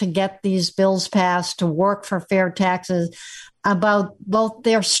work to get these bills passed, to work for fair taxes, about both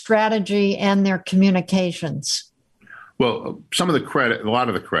their strategy and their communications? Well, a lot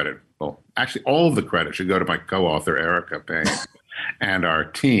of the credit, well, actually all of the credit should go to my co-author, Erica Payne, and our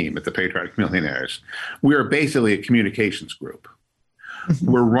team at the Patriotic Millionaires. We are basically a communications group.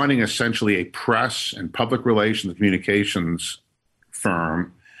 We're running essentially a press and public relations communications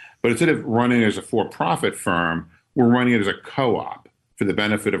firm, but instead of running as a for-profit firm, we're running it as a co-op for the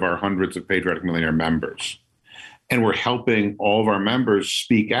benefit of our hundreds of Patriotic Millionaire members. And we're helping all of our members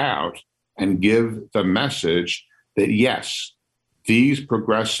speak out and give the message that, yes, these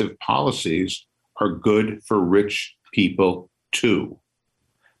progressive policies are good for rich people too.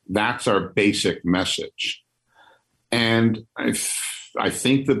 That's our basic message. And I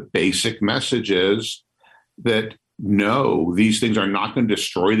think the basic message is that, no, these things are not going to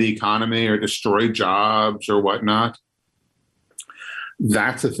destroy the economy or destroy jobs or whatnot.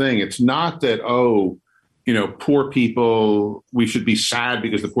 That's the thing. It's not that, poor people, we should be sad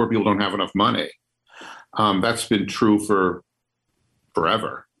because the poor people don't have enough money. That's been true for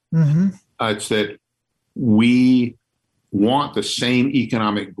forever. Mm-hmm. It's that we want the same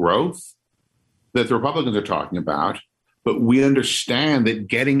economic growth that the Republicans are talking about, but we understand that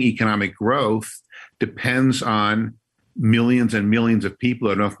getting economic growth depends on millions and millions of people who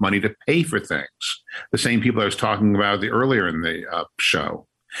have enough money to pay for things. The same people I was talking about earlier in the show.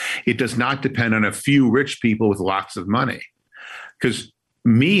 It does not depend on a few rich people with lots of money. Because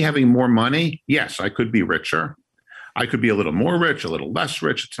me having more money, yes, I could be richer. I could be a little more rich, a little less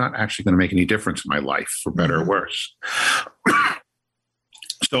rich. It's not actually going to make any difference in my life, for better or worse.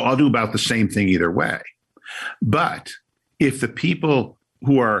 So I'll do about the same thing either way. But if the people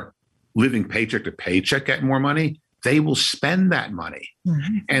who are living paycheck to paycheck get more money, they will spend that money.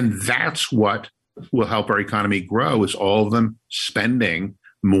 Mm-hmm. And that's what will help our economy grow, is all of them spending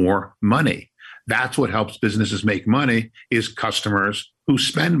more money. That's what helps businesses make money, is customers who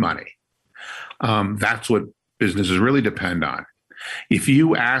spend money. That's what businesses really depend on. If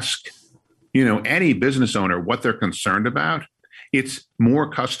you ask, any business owner what they're concerned about, it's more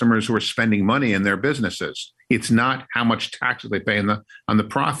customers who are spending money in their businesses. It's not how much taxes they pay on the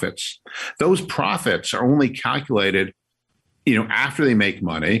profits. Those profits are only calculated, after they make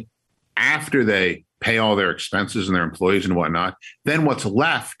money, after they pay all their expenses and their employees and whatnot. Then what's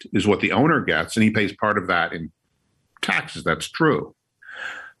left is what the owner gets, and he pays part of that in taxes. That's true.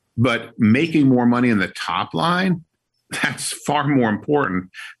 But making more money in the top line, that's far more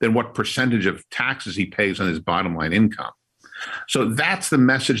important than what percentage of taxes he pays on his bottom line income. So that's the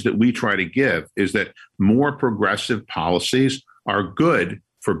message that we try to give, is that more progressive policies are good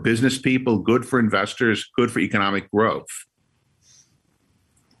for business people, good for investors, good for economic growth.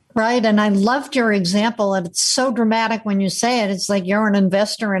 Right. And I loved your example. And it's so dramatic when you say it. It's like you're an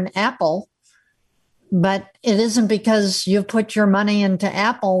investor in Apple, but it isn't because you put your money into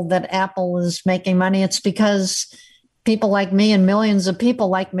Apple that Apple is making money. It's because people like me and millions of people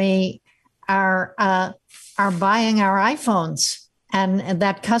like me are buying our iPhones, and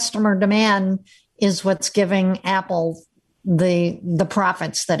that customer demand is what's giving Apple the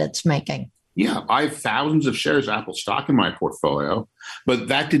profits that it's making. Yeah, I have thousands of shares of Apple stock in my portfolio, but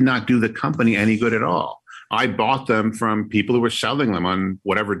that did not do the company any good at all. I bought them from people who were selling them on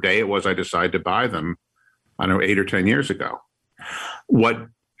whatever day it was I decided to buy them, I don't know, 8 or 10 years ago. What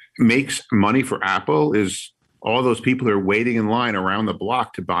makes money for Apple is all those people who are waiting in line around the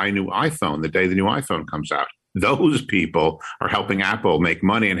block to buy a new iPhone the day the new iPhone comes out. Those people are helping Apple make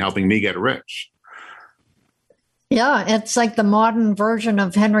money and helping me get rich. Yeah, it's like the modern version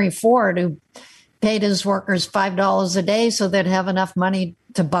of Henry Ford, who paid his workers $5 a day so they'd have enough money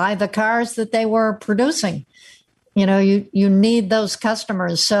to buy the cars that they were producing. You know, you need those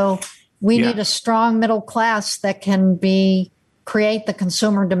customers. So we need a strong middle class that can create the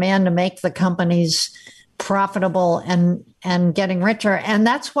consumer demand to make the companies profitable and getting richer. And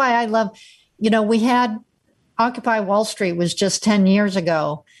that's why I love, we had Occupy Wall Street was just 10 years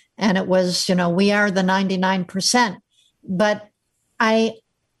ago. And it was, we are the 99%. But I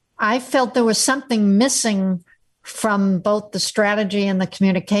felt there was something missing from both the strategy and the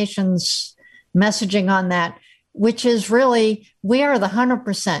communications messaging on that, which is really, we are the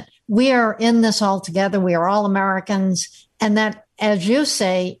 100%. We are in this all together. We are all Americans. And that, as you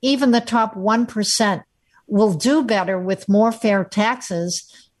say, even the top 1% will do better with more fair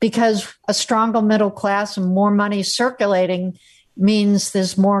taxes, because a stronger middle class and more money circulating means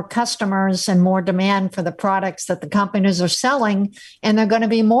there's more customers and more demand for the products that the companies are selling, and they're going to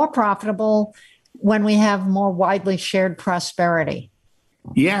be more profitable when we have more widely shared prosperity.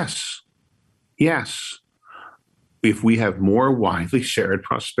 Yes. If we have more widely shared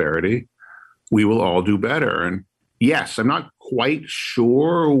prosperity, we will all do better. And yes, I'm not quite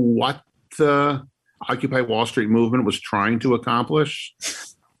sure what the Occupy Wall Street movement was trying to accomplish.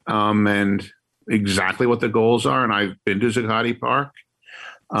 And exactly what the goals are. And I've been to Zuccotti Park.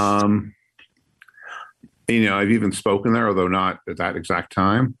 I've even spoken there, although not at that exact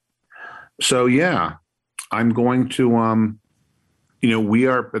time. So, yeah, I'm going to, we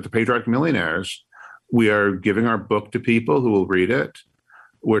are at the Patriotic Millionaires. We are giving our book to people who will read it.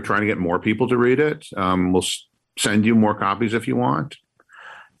 We're trying to get more people to read it. We'll send you more copies if you want.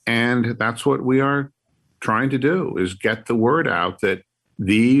 And that's what we are trying to do, is get the word out that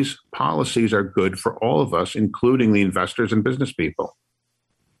these policies are good for all of us, including the investors and business people.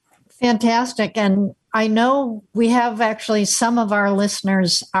 Fantastic. And I know we have actually some of our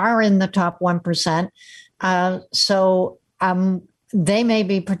listeners are in the top 1%. So they may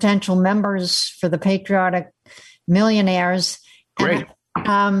be potential members for the Patriotic Millionaires. Great.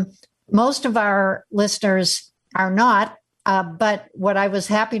 And, most of our listeners are not. But what I was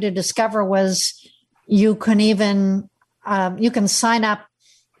happy to discover was you can sign up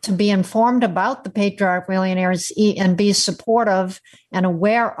to be informed about the Patriotic Millionaires and be supportive and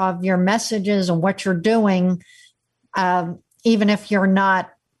aware of your messages and what you're doing, even if you're not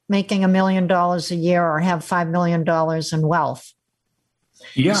making $1 million a year or have $5 million in wealth.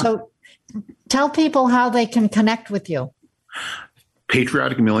 Yeah. So tell people how they can connect with you.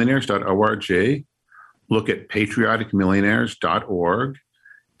 patrioticmillionaires.org. Look at patrioticmillionaires.org,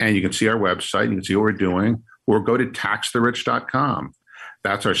 and you can see our website. You can see what we're doing. Or go to taxtherich.com.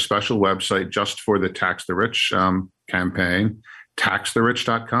 That's our special website just for the Tax the Rich campaign,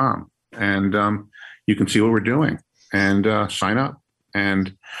 taxtherich.com. And you can see what we're doing and sign up.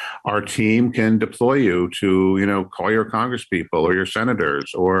 And our team can deploy you to, call your congresspeople or your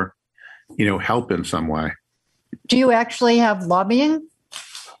senators or, help in some way. Do you actually have lobbying?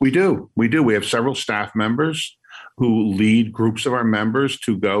 We do. We have several staff members who lead groups of our members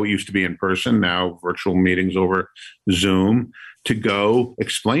to go, used to be in person, now virtual meetings over Zoom, to go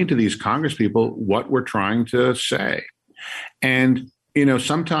explain to these congresspeople what we're trying to say. And,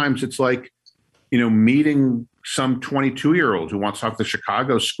 sometimes it's like, meeting some 22-year-old who wants to talk to the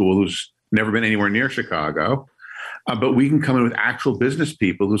Chicago school who's never been anywhere near Chicago. But we can come in with actual business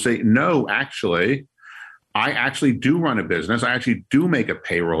people who say, no, actually, I actually do run a business. I actually do make a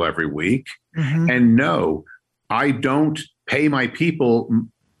payroll every week. Mm-hmm. And no, I don't pay my people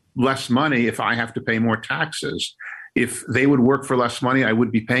less money if I have to pay more taxes. If they would work for less money, I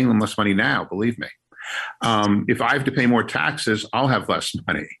would be paying them less money now, believe me. If I have to pay more taxes, I'll have less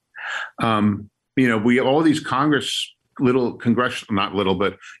money. We have all these young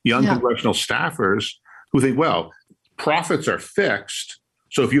congressional staffers who think, well, profits are fixed.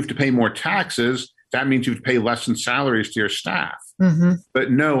 So if you have to pay more taxes, that means you have to pay less in salaries to your staff. Mm-hmm.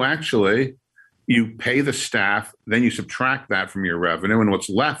 But no, actually, you pay the staff, then you subtract that from your revenue, and what's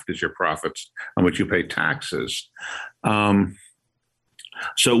left is your profits on which you pay taxes.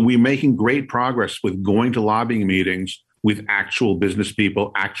 So we're making great progress with going to lobbying meetings with actual business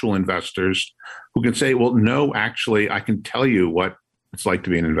people, actual investors who can say, well, no, actually, I can tell you what it's like to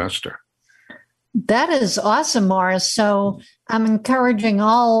be an investor. That is awesome, Morris. So I'm encouraging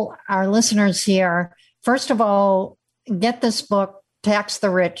all our listeners here first of all, get this book, Tax the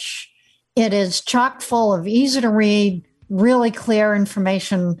Rich. It is chock full of easy to read, really clear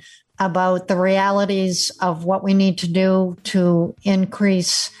information about the realities of what we need to do to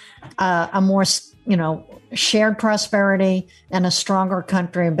increase a more, shared prosperity and a stronger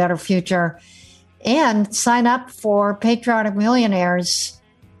country, a better future. And sign up for Patriotic Millionaires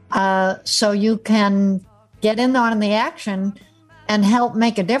so you can get in on the action and help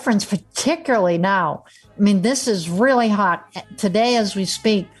make a difference, particularly now. I mean, this is really hot. Today, as we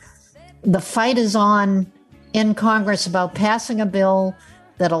speak, the fight is on in Congress about passing a bill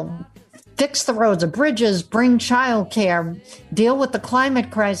that'll fix the roads, the bridges, bring childcare, deal with the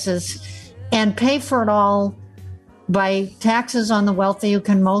climate crisis, and pay for it all by taxes on the wealthy who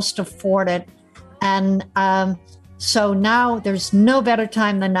can most afford it. And so now there's no better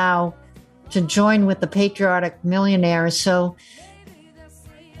time than now to join with the Patriotic Millionaires. So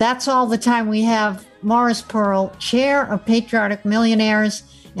that's all the time we have. Morris Pearl, Chair of Patriotic Millionaires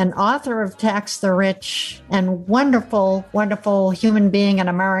and author of Tax the Rich, and wonderful, wonderful human being and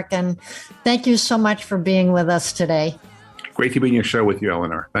American. Thank you so much for being with us today. Great to be in your show with you,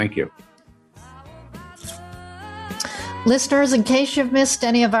 Eleanor. Thank you. Listeners, in case you've missed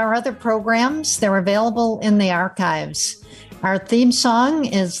any of our other programs, they're available in the archives. Our theme song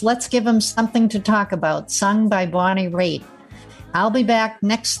is Let's Give 'Em Something to Talk About, sung by Bonnie Raitt. I'll be back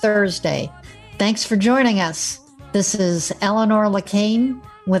next Thursday. Thanks for joining us. This is Eleanor LeCain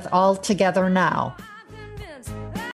with All Together Now.